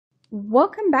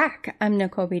Welcome back. I'm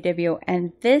Nicolbw,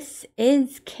 and this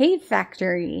is Cave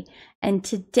Factory. And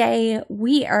today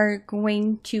we are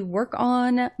going to work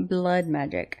on blood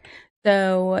magic.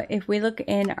 So if we look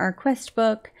in our quest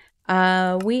book,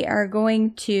 we are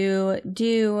going to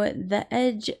do the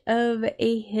edge of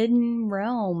a hidden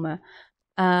realm.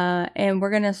 And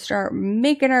we're going to start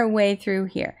making our way through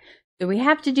here. So we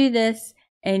have to do this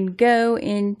and go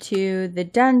into the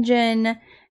dungeon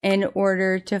in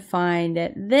order to find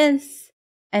this,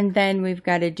 and then we've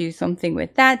got to do something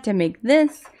with that to make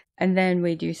this, and then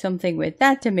we do something with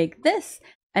that to make this,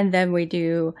 and then we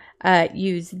do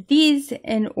use these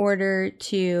in order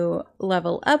to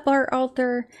level up our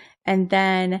altar, and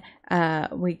then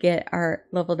we get our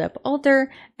leveled up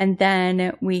altar, and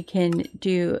then we can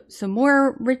do some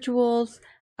more rituals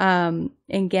and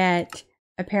get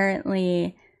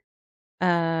apparently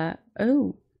a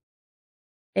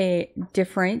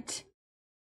different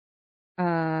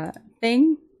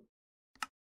thing.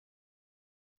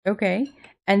 Okay.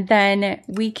 And then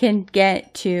we can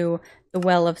get to the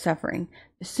Well of Suffering.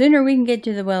 The sooner we can get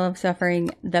to the Well of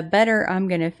Suffering, the better I'm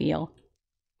going to feel.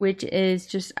 Which is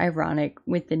just ironic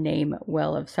with the name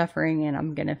Well of Suffering, and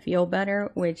I'm going to feel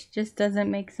better, which just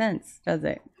doesn't make sense, does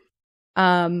it?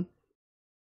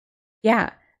 Yeah.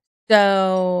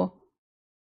 So,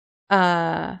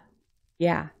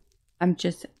 yeah.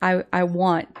 I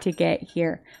want to get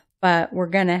here, but we're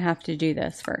going to have to do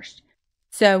this first.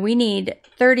 So we need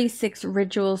 36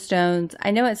 ritual stones.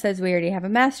 I know it says we already have a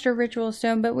master ritual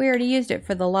stone, but we already used it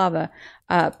for the lava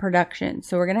production.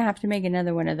 So we're going to have to make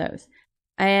another one of those.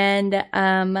 And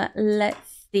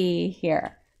let's see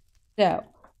here. So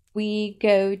we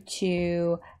go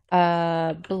to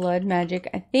blood magic.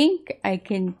 I think I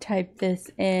can type this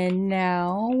in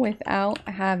now without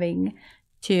having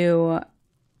to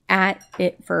at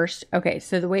it first. Okay,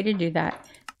 so the way to do that,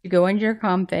 you go into your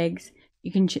configs, you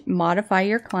can modify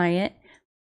your client,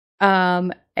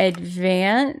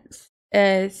 advance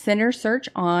center search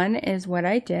on is what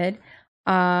I did,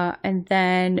 and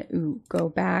then go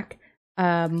back,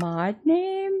 mod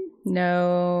name,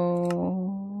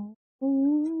 no,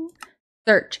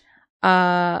 search,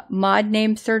 mod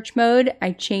name search mode,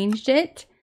 I changed it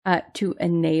to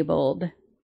enabled.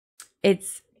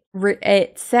 It's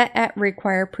set at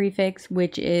require prefix,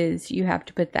 which is you have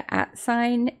to put the @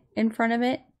 sign in front of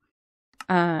it.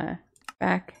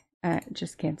 Back,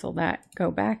 just cancel that,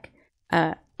 go back.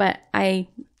 But I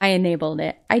enabled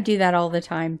it. I do that all the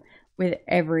time with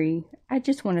I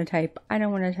just want to type. I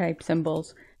don't want to type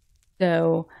symbols.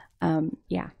 So,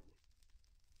 yeah.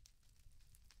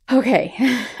 Okay,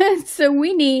 so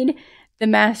we need the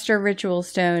Master Ritual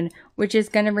Stone, which is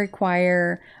going to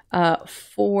require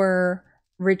 4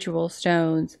 ritual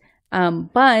stones,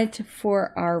 but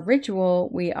for our ritual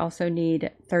we also need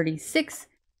 36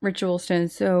 ritual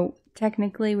stones, so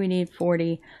technically we need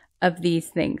 40 of these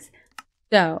things.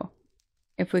 So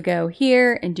if we go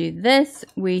here and do this,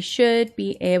 we should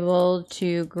be able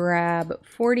to grab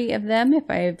 40 of them if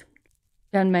I've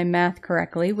done my math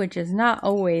correctly, which is not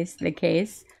always the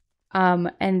case.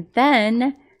 And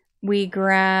then we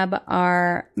grab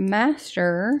our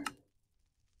master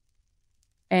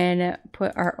and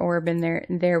put our orb in there,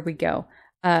 and there we go.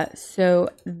 So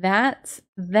that's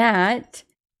that.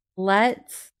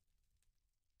 Let's,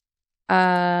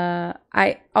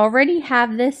 I already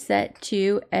have this set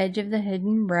to Edge of the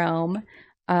Hidden Realm,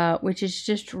 which is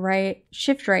just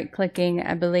shift right clicking,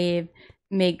 I believe,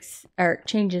 makes, or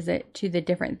changes it to the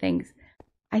different things.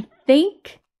 I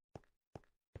think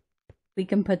we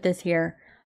can put this here.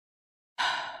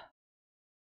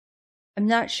 I'm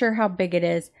not sure how big it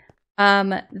is.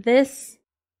 This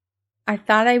I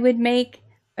thought I would make,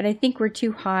 but I think we're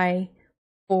too high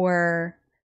for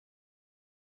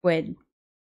wood.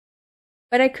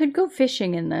 But I could go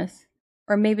fishing in this,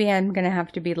 or maybe I'm gonna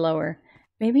have to be lower.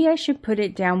 Maybe I should put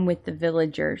it down with the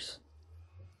villagers.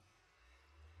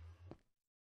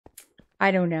 I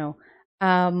don't know.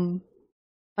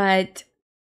 But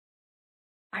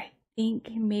I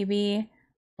think maybe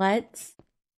let's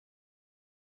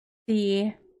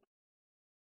see.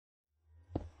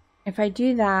 If I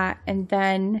do that, and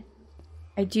then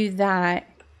I do that,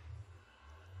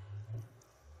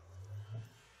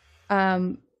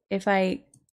 if I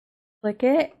click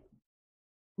it,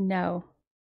 no.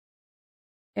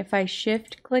 If I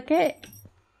shift click it,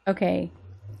 okay,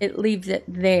 it leaves it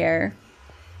there.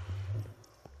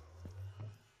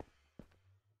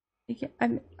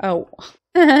 Oh,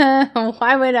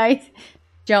 why would I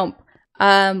jump?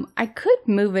 I could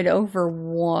move it over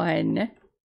 1.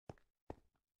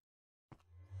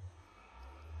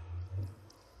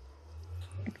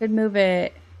 Could move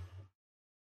it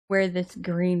where this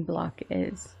green block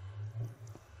is.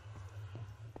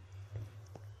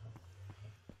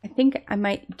 I think I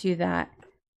might do that.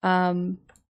 I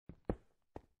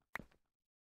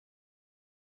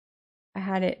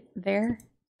had it there,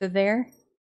 so there.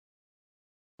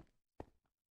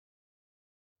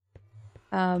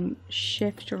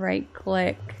 Shift right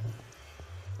click.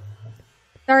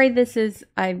 Sorry,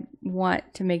 I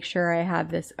want to make sure I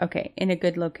have this, okay, in a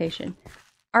good location.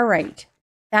 All right,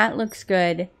 that looks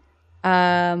good.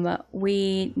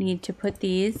 We need to put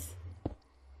these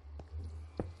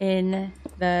in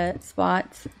the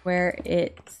spots where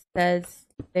it says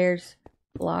there's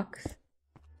blocks.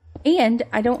 And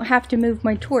I don't have to move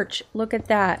my torch. Look at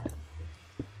that.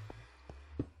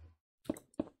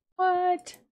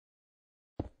 What?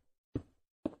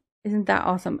 Isn't that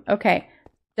awesome? Okay,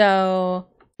 so...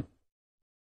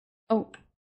 Oh,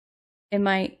 am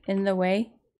I in the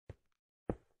way?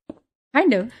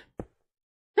 Kind of.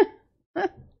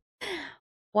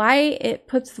 Why it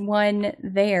puts one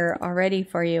there already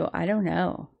for you, I don't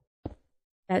know.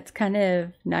 That's kind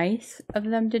of nice of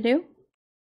them to do.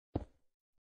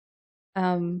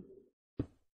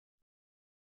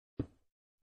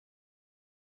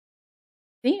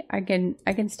 See, I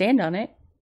can stand on it.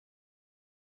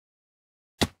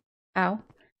 Ow.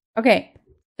 Okay,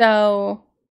 so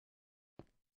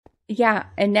yeah,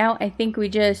 and now I think we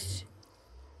just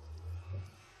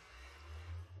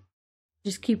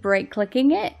keep right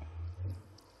clicking it.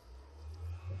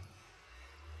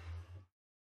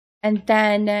 And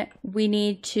then we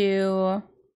need to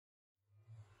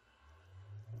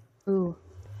can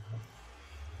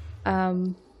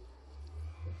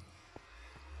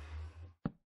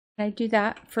I do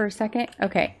that for a second?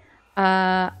 Okay.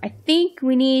 I think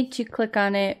we need to click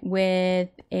on it with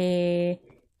a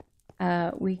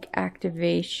weak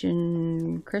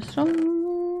activation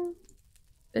crystal.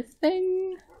 This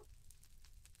thing.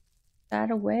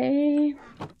 That away.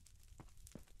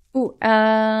 Ooh,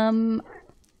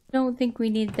 don't think we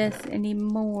need this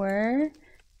anymore.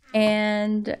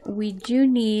 And we do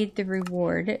need the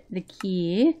reward, the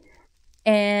key.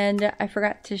 And I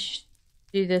forgot to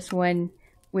do this one,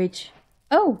 which,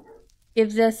 oh,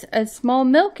 gives us a small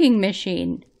milking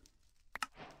machine.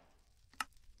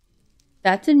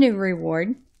 That's a new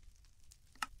reward.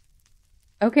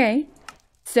 Okay,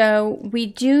 so we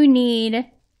do need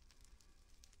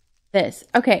this.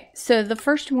 Okay, so the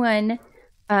first one,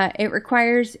 it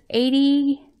requires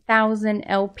 80,000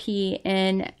 LP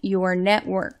in your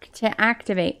network to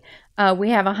activate.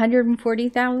 We have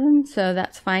 140,000, so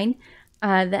that's fine.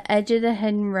 The Edge of the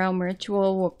Hidden Realm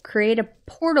ritual will create a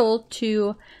portal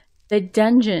to the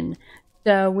dungeon.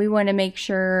 So we want to make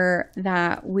sure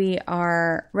that we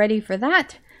are ready for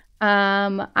that.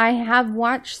 I have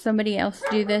watched somebody else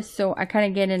do this, so I kind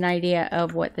of get an idea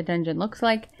of what the dungeon looks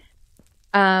like.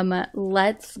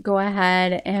 Let's go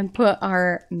ahead and put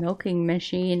our milking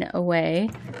machine away.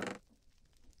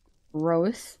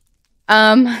 Gross.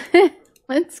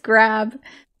 Let's grab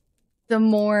some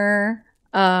more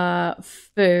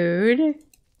food.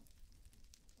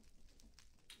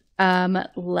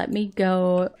 Let me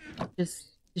go just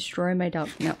destroy my dog.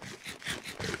 No.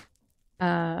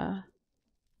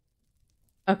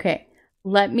 Okay.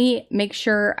 Let me make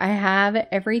sure I have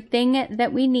everything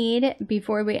that we need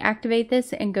before we activate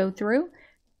this and go through.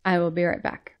 I will be right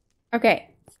back. Okay.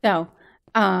 So,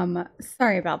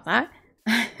 sorry about that.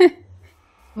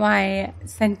 My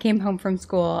son came home from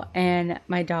school and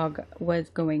my dog was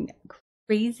going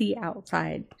crazy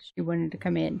outside. She wanted to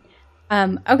come in.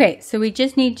 Okay, so we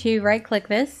just need to right click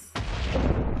this.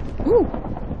 Ooh.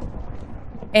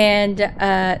 And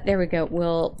there we go.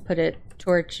 We'll put a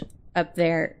torch up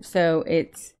there so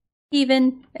it's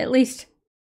even, at least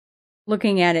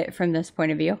looking at it from this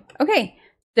point of view. Okay,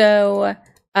 so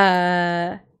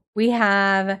we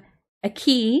have a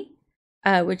key,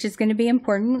 which is going to be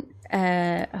important.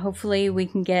 Hopefully we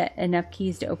can get enough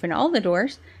keys to open all the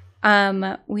doors.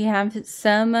 We have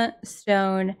some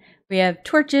stone. We have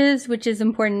torches, which is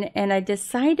important, and I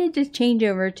decided to change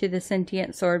over to the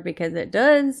sentient sword because it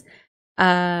does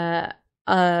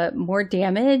more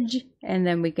damage, and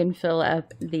then we can fill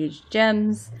up these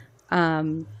gems.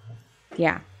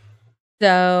 Yeah.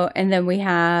 So, and then we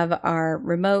have our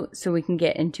remote so we can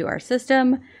get into our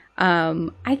system.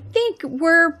 I think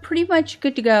we're pretty much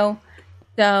good to go.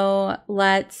 So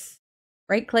let's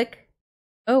right click.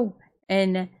 Oh,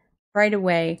 and right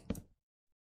away.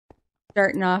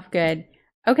 Starting off good.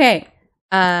 Okay.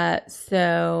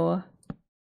 So,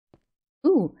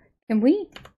 ooh, can we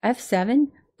F7?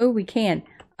 Oh, we can.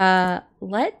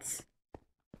 Let's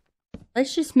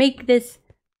just make this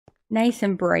nice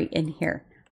and bright in here.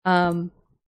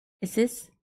 Is this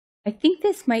I think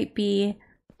this might be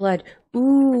blood.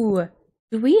 Ooh,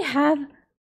 do we have...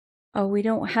 Oh, we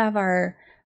don't have our...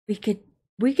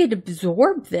 We could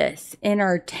absorb this in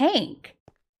our tank,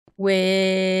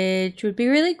 which would be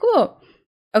really cool.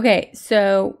 Okay,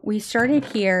 so we started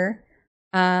here.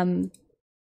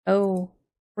 Oh,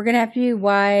 we're gonna have to be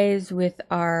wise with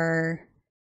our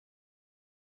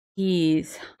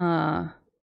keys, huh?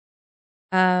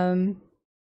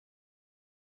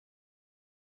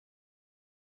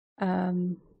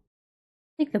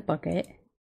 Take the bucket.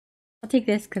 I'll take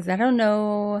this because I don't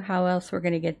know how else we're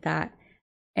gonna get that.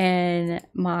 And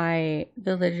my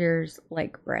villagers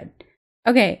like bread.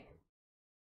 Okay.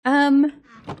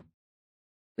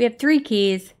 We have 3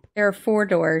 keys. There are 4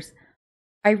 doors.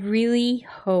 I really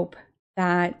hope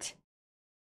that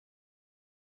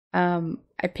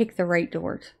I pick the right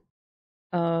doors.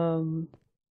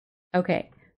 Okay.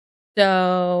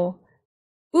 So,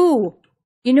 ooh,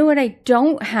 you know what I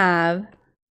don't have?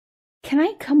 Can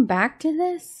I come back to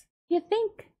this? You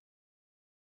think?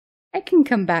 I can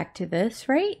come back to this,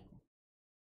 right?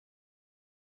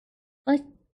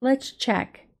 Let's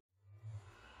check.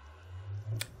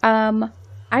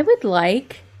 I would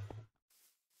like,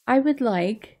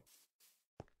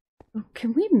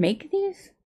 can we make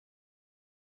these?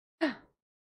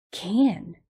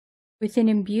 Can, with an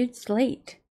imbued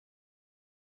slate.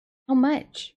 How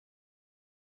much?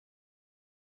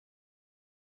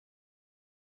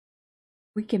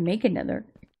 We can make another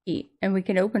key, and we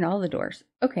can open all the doors.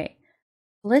 Okay,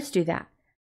 let's do that.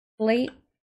 Slate.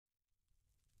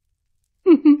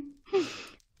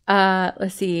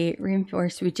 Let's see,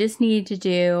 reinforce. We just need to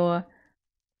do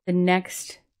the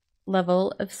next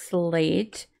level of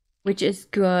slate, which is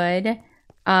good.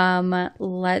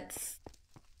 Let's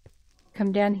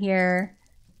come down here,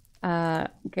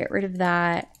 get rid of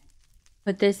that,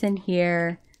 put this in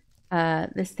here.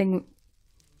 This thing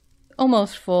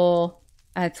almost full.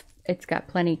 It's got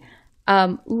plenty.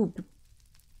 Ooh.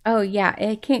 Oh yeah,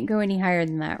 it can't go any higher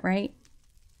than that, right?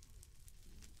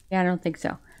 Yeah, I don't think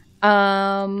so.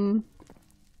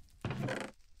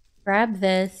 Grab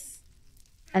this,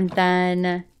 and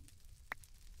then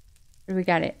we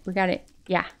got it. We got it.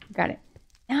 Yeah, got it.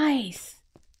 Nice.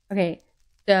 Okay,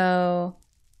 so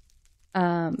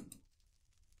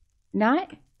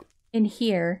not in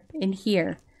here. In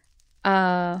here.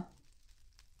 That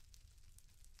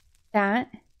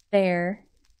there.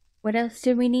 What else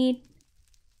do we need?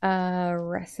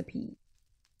 Recipe.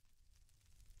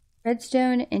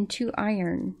 Redstone and 2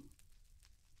 iron.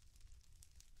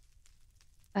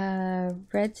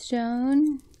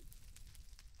 Redstone,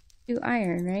 2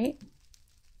 iron, right?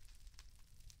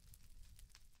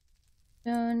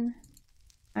 Stone,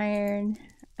 iron,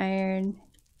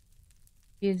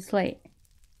 use slate.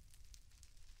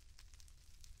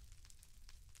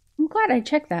 I'm glad I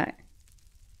checked that.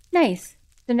 Nice.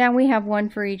 So now we have 1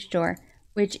 for each door,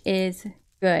 which is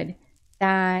good.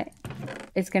 That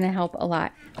is going to help a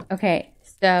lot. Okay,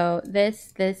 so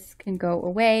this can go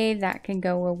away. That can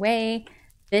go away.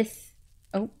 This,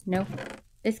 oh, no.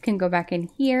 This can go back in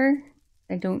here.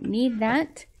 I don't need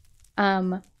that.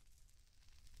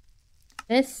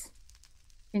 This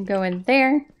can go in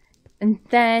there. And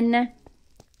then,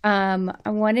 I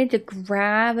wanted to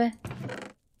grab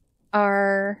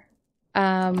our,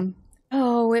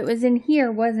 oh, it was in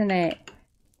here, wasn't it?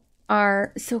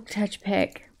 Our silk touch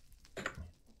pick.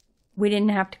 We didn't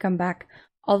have to come back.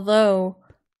 Although,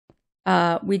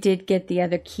 we did get the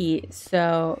other key,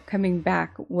 so coming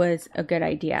back was a good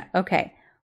idea. Okay.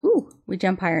 Ooh, we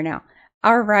jump higher now.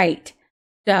 All right.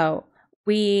 So,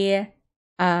 we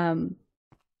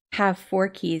have 4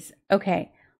 keys.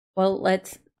 Okay. Well,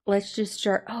 let's just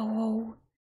start. Oh,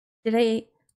 did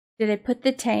I put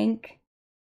the tank?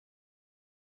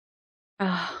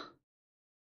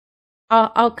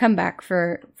 I'll come back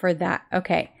for that.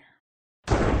 Okay.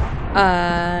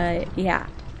 Yeah.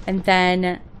 And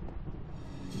then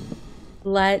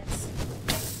let's,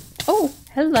 oh,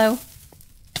 hello.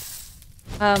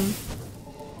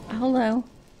 Hello.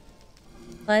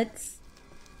 Let's,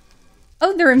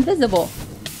 oh, they're invisible.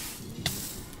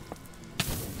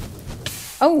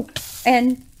 Oh,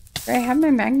 and do I have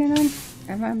my magnet on?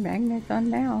 I have my magnets on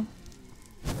now.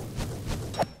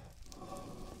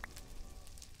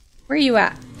 Where are you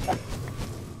at?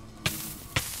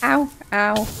 Ow,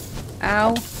 ow,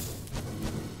 ow.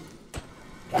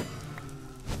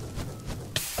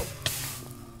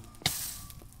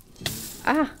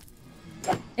 Ah,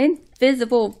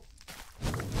 invisible.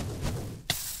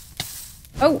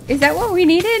 Oh, is that what we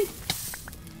needed?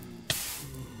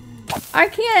 I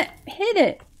can't hit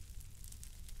it.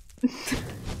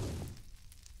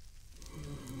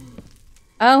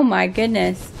 Oh my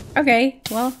goodness. Okay,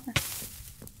 well.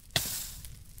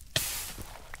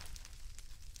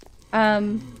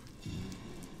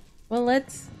 Well,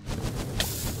 let's...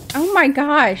 Oh my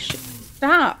gosh!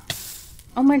 Stop!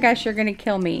 Oh my gosh, you're gonna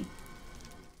kill me.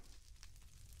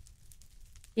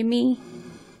 Give me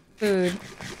food.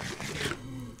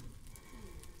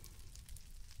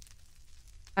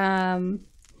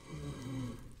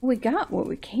 We got what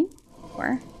we came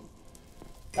for.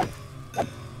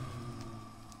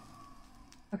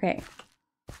 Okay.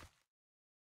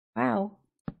 Wow.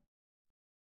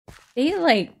 They,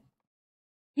 like,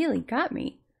 really got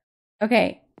me.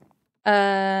 Okay.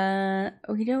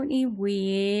 We don't need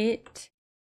wheat.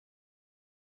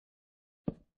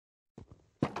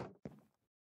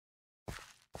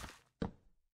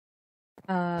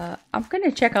 I'm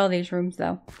gonna check all these rooms,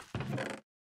 though.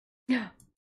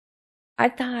 I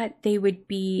thought they would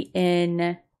be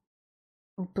in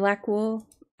black wool.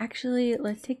 Actually,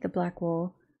 let's take the black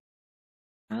wool.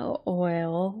 Oh,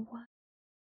 oil.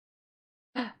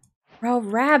 Raw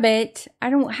rabbit. I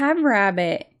don't have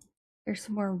rabbit. There's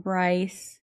some more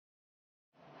rice.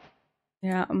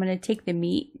 Yeah, I'm gonna take the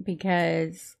meat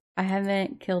because I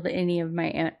haven't killed any of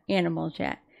my animals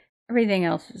yet. Everything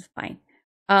else is fine.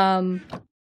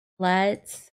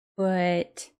 Let's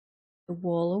put the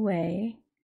wool away.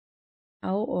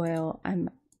 Oh, oil. I'm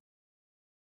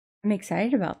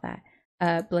excited about that.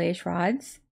 Blaze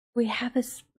rods. We have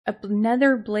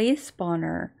another blaze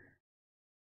spawner,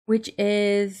 which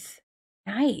is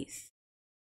nice.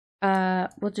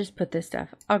 We'll just put this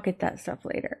stuff. I'll get that stuff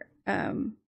later.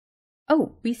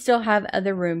 Oh, we still have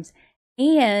other rooms,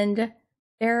 and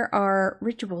there are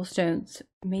ritual stones.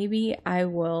 Maybe I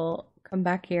will come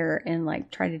back here and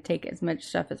like try to take as much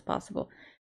stuff as possible.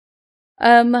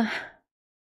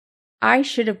 I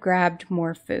should have grabbed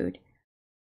more food.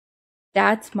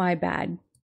 That's my bad.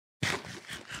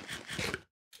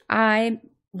 I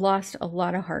lost a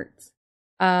lot of hearts.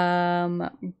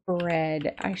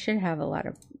 Bread. I should have a lot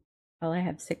of, well, I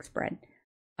have 6 bread.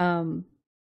 So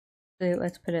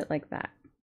let's put it like that.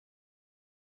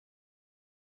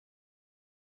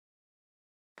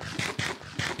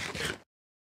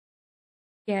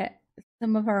 Get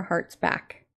some of our hearts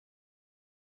back.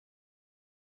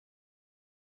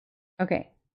 Okay.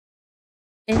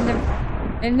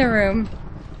 In the room.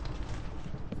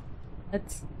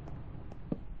 Let's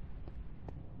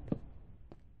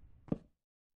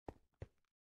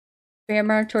spam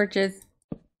our torches.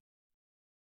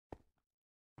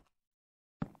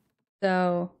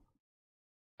 So,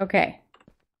 okay.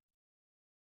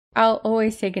 I'll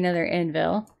always take another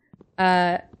anvil.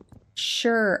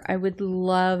 Sure, I would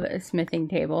love a smithing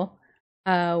table.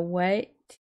 What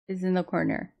is in the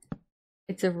corner?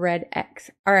 It's a red X.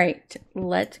 All right,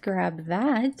 let's grab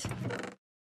that.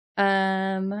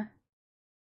 I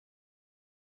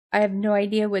have no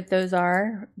idea what those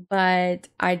are, but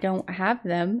I don't have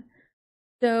them.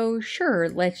 So sure,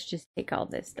 let's just take all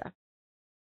this stuff.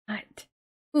 What?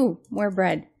 Ooh, more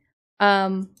bread. You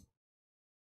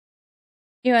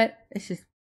know what? Let's just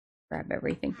grab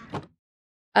everything.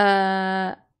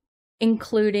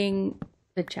 Including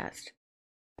the chest.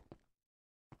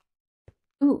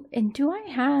 Ooh, and do I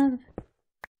have...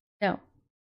 No.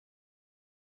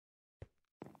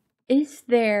 Is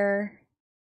there...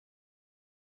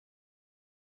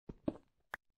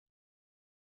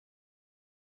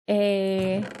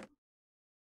 a...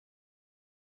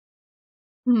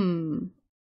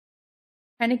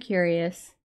 Kind of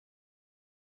curious.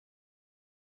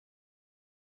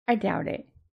 I doubt it.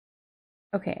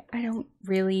 Okay, I don't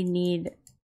really need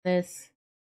this.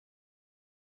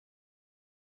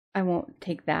 I won't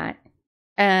take that.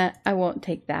 I won't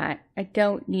take that. I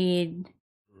don't need...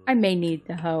 I may need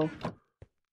the hoe.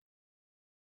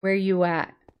 Where you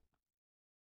at?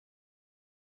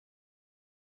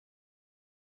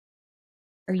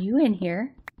 Are you in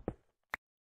here?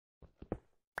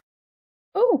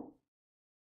 Oh!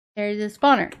 There's a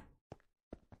spawner.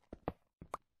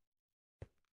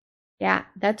 Yeah,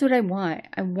 that's what I want.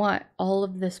 I want all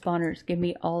of the spawners. Give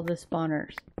me all the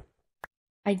spawners.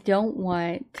 I don't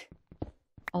want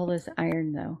all this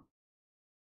iron, though.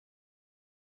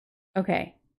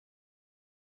 Okay.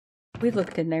 We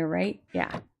looked in there, right?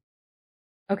 Yeah.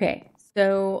 Okay,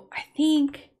 so I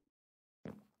think...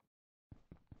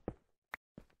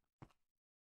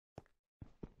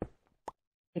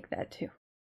 Take that, too.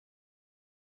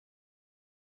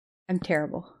 I'm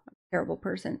terrible. I'm a terrible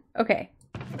person. Okay.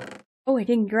 Oh, I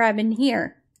didn't grab in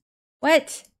here.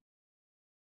 What?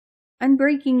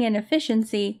 Unbreaking and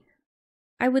efficiency.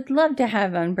 I would love to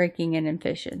have unbreaking and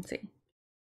efficiency.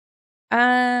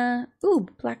 Ooh,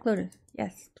 Black Lotus.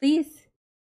 Yes, please.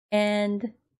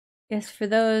 And Yes, for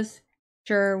those,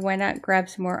 sure, why not grab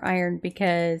some more iron?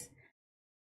 Because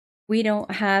we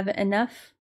don't have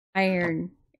enough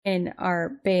iron in our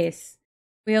base.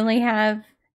 We only have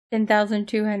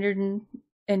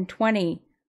 10,220.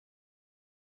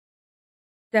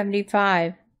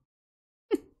 75.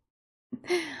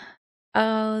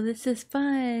 Oh, this is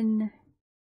fun.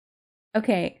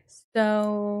 Okay,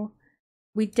 so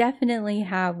we definitely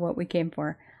have what we came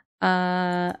for.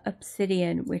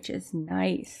 Obsidian, which is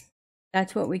nice.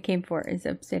 That's what we came for, is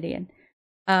obsidian.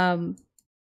 Okay.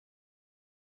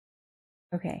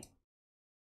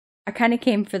 I kind of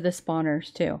came for the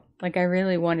spawners too. Like, I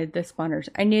really wanted the spawners.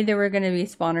 I knew there were going to be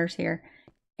spawners here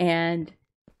and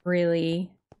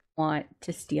really want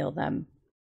to steal them.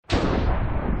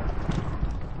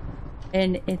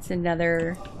 And it's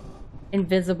another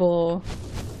invisible.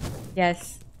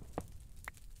 Yes.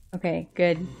 Okay,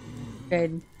 good.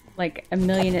 Good. Like, a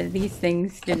million of these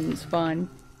things didn't spawn,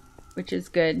 which is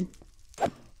good.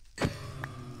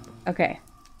 Okay.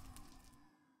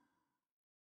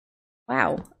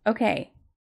 Wow. Okay.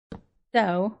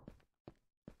 So.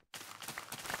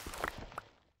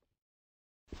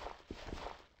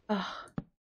 Oh.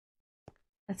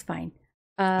 That's fine.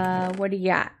 What do you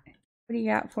got? What do you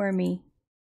got for me?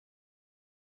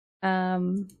 Why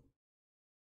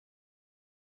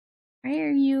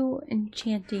are you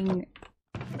enchanting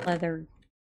leather?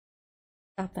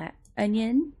 Stop that.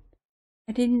 Onion?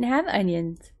 I didn't have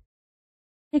onions.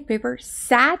 Take paper.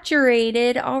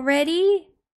 Saturated already?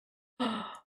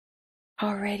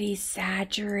 Already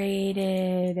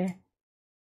saturated.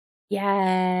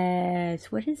 Yes.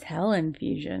 What is hell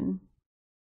infusion?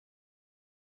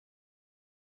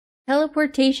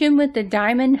 Teleportation with the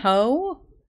diamond hoe?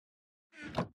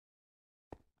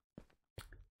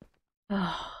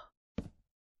 Oh,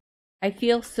 I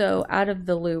feel so out of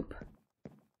the loop.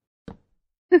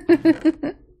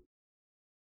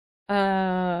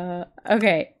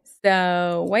 Okay,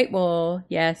 so white wool,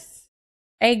 yes.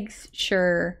 Eggs,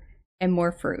 sure. And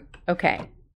more fruit. Okay.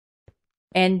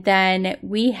 And then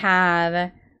we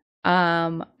have,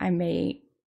 there's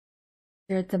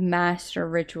the master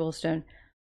ritual stone.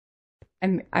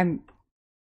 I'm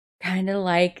kind of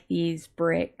like these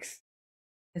bricks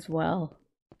as well.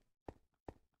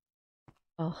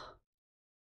 Oh.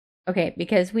 Okay,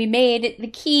 because we made the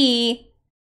key.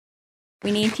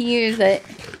 We need to use it.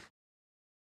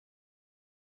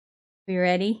 We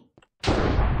ready?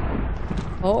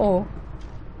 Oh.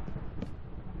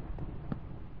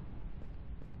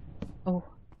 Oh.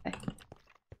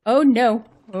 Oh no.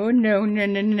 Oh no, no,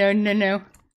 no, no, no, no.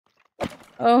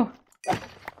 Oh.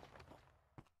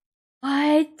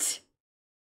 What?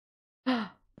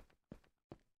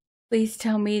 Please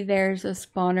tell me there's a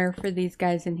spawner for these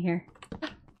guys in here.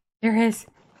 There is.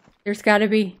 There's gotta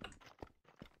be.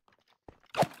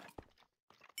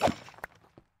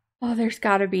 Oh, there's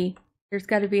gotta be. There's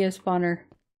gotta be a spawner.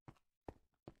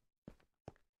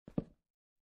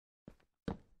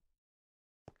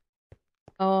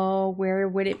 Oh, where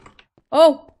would it...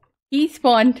 Oh! He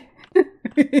spawned.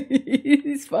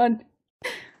 He spawned.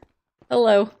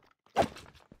 Hello.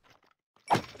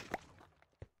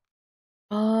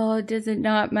 Oh, does it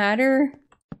not matter?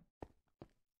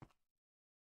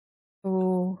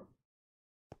 Oh.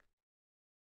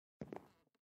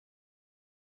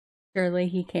 Surely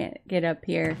he can't get up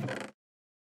here.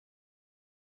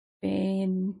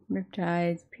 Bane,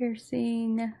 riptides,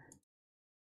 piercing.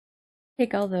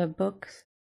 Take all the books.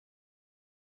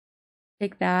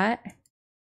 Take that.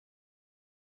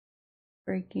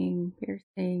 Breaking,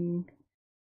 piercing.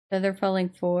 Feather falling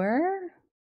 4.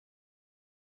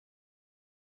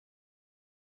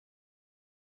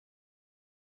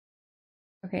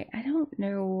 Okay, I don't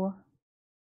know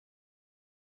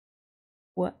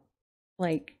what,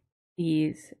 like,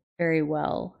 these very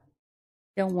well.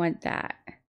 Don't want that.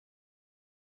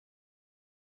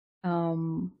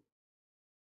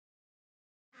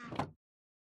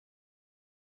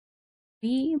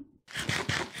 We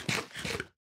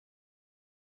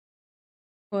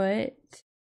put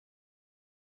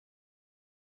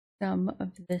some of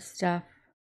this stuff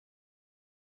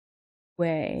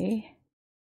away.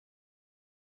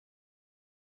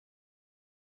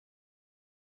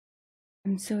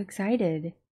 I'm so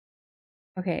excited.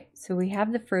 Okay, so we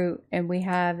have the fruit and we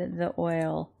have the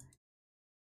oil.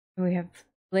 We have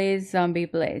blaze, zombie,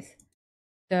 blaze.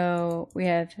 So we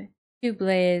have 2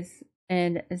 blaze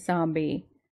and a zombie.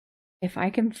 If I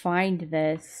can find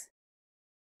this,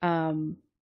 well,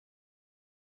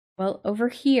 over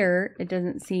here, it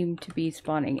doesn't seem to be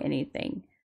spawning anything.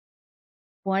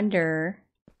 Wonder.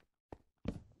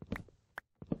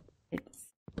 It's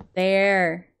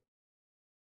there.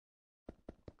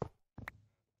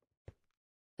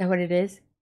 that what it is?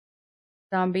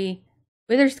 Zombie.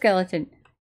 Wither skeleton.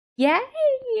 Yay!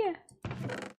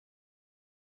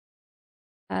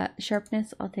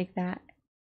 Sharpness, I'll take that.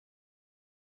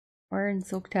 Or in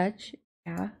Silk Touch.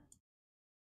 Yeah.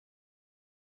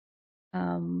 I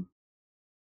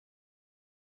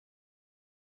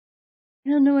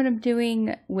don't know what I'm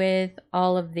doing with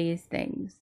all of these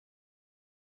things.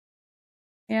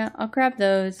 Yeah, I'll grab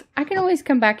those. I can always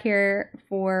come back here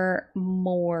for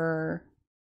more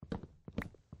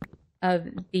of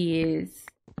these.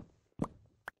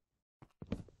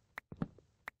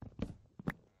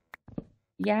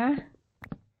 Yeah.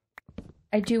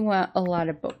 I do want a lot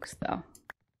of books, though.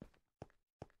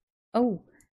 Oh,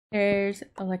 there's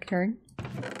a lectern.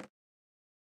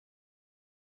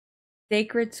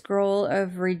 Sacred Scroll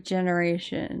of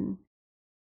Regeneration.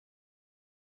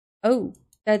 Oh,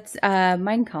 that's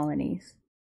mine colonies.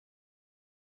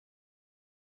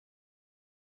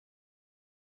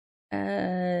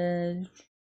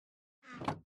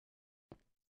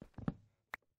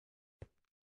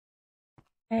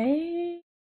 Okay.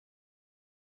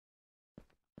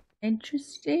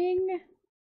 Interesting.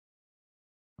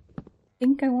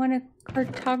 Think I want a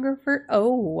cartographer.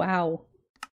 Oh, wow.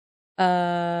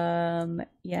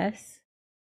 Yes.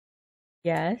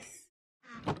 Yes.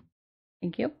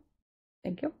 Thank you.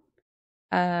 Thank you.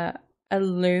 A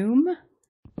loom.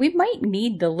 We might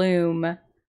need the loom,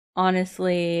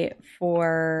 honestly,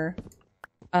 for,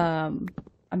 I'm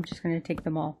just gonna take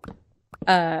them all.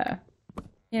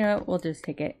 You know, we'll just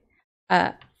take it.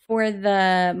 For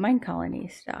the mine colony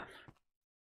stuff.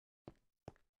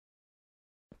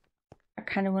 I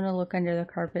kind of want to look under the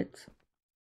carpets.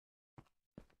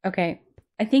 Okay,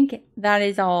 I think that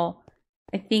is all.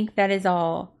 I think that is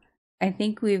all. I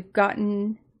think we've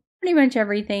gotten pretty much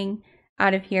everything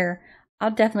out of here.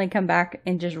 I'll definitely come back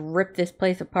and just rip this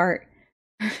place apart.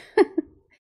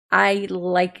 I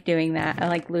like doing that. I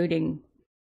like looting.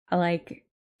 I like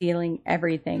stealing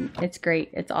everything. It's great.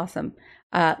 It's awesome.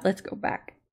 Let's go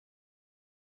back.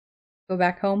 Go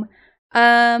back home.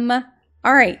 All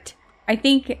right. I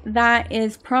think that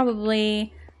is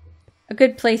probably a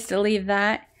good place to leave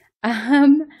that.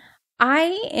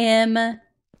 I am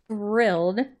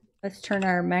thrilled. Let's turn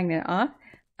our magnet off.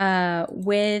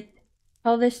 With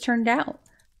how this turned out.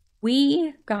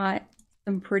 We got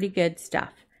some pretty good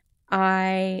stuff.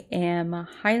 I am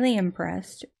highly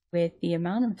impressed with the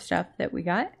amount of stuff that we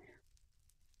got.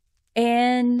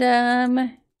 And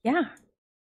yeah,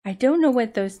 I don't know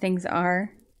what those things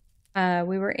are.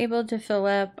 We were able to fill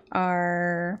up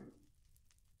our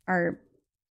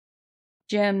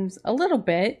gems a little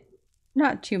bit,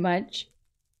 not too much.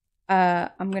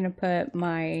 I'm gonna put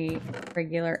my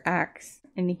regular axe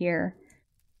in here,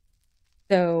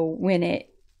 so when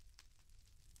it,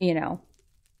 you know,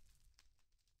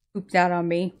 poops out on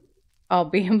me, I'll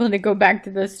be able to go back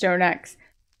to the stone axe.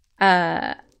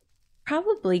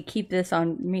 Probably keep this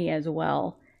on me as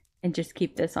well, and just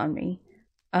keep this on me.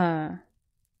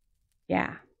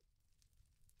 Yeah.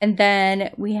 And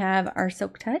then we have our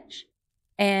Silk Touch,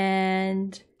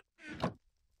 and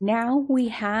now we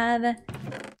have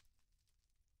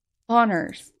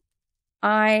spawners.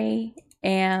 I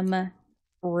am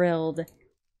thrilled.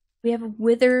 We have a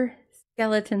wither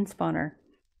skeleton spawner.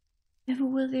 We have a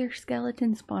wither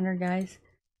skeleton spawner, guys.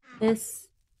 This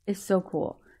is so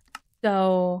cool.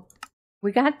 So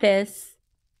we got this.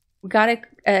 We got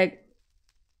a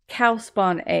cow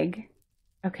spawn egg.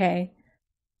 Okay.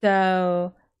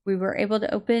 So we were able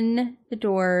to open the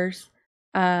doors.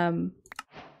 Okay.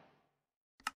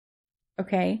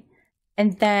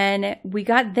 And then we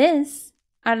got this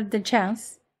out of the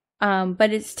chest.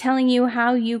 But it's telling you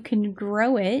how you can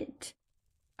grow it.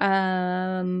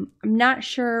 I'm not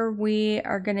sure we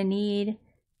are gonna need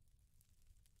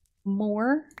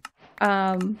more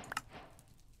than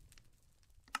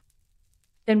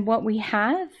what we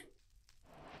have.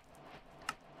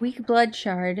 Weak blood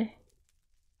shard.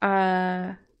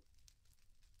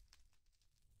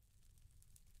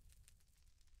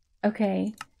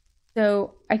 Okay.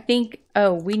 So I think,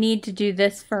 oh, we need to do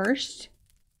this first.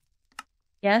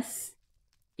 Yes.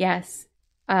 Yes.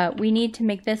 We need to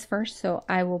make this first, so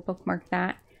I will bookmark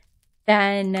that.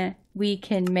 Then we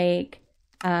can make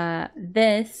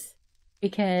this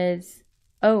because,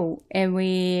 oh, and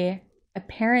we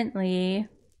apparently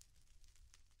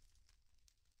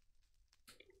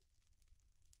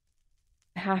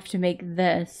have to make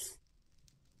this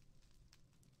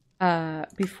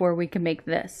before we can make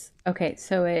this. Okay,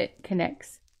 so it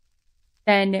connects.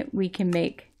 Then we can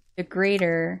make the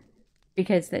greater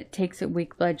because that takes a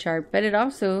weak blood shard, but it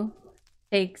also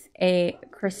takes a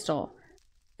crystal.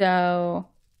 So,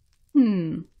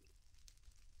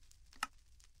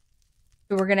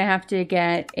 So we're going to have to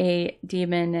get a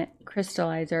demon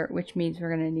crystallizer, which means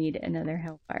we're going to need another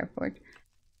hellfire forge.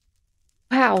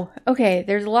 Wow. Okay,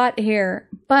 there's a lot here,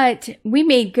 but we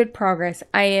made good progress.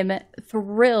 I am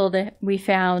thrilled we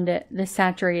found the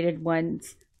saturated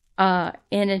ones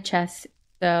in a chest.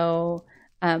 So,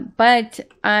 but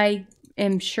I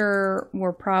am sure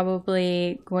we're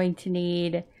probably going to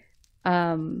need,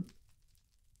 well,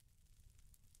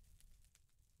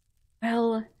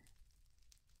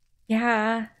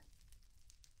 yeah,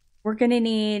 we're going to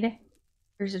need,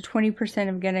 there's a 20%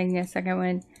 of getting a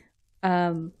second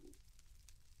one.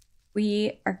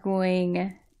 We are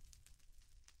going,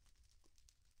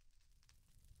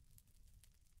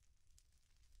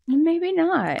 maybe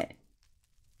not.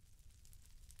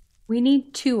 We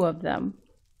need 2 of them.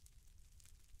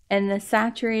 And the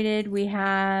saturated we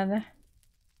have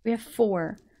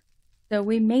 4. So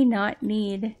we may not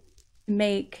need to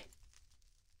make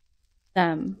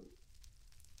them.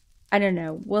 I don't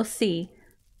know. We'll see.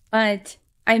 But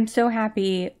I'm so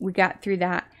happy we got through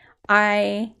that.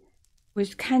 I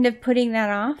was kind of putting that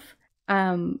off.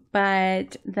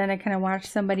 But then I kind of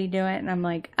watched somebody do it and I'm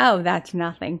like, oh, that's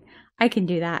nothing. I can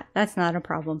do that. That's not a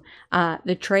problem.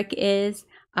 The trick is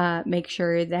make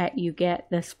sure that you get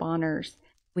the spawners.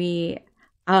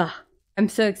 I'm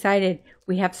so excited.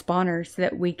 We have spawners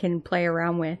that we can play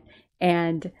around with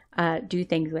and do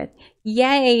things with.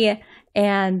 Yay!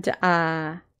 And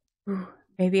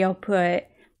maybe I'll put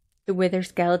the wither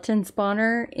skeleton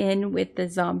spawner in with the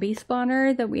zombie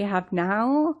spawner that we have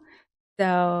now.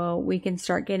 So we can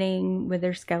start getting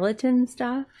wither skeleton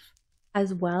stuff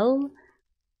as well.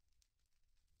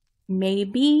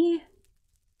 Maybe.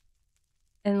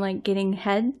 And like getting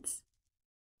heads.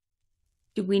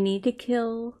 Do we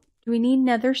need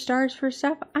nether stars for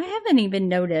stuff? I haven't even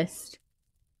noticed.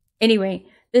 Anyway,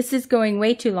 this is going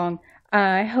way too long.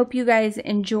 I hope you guys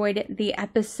enjoyed the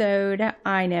episode.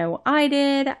 I know I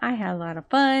did. I had a lot of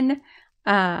fun.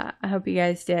 I hope you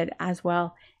guys did as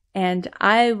well. And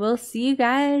I will see you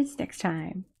guys next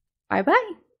time.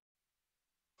 Bye-bye.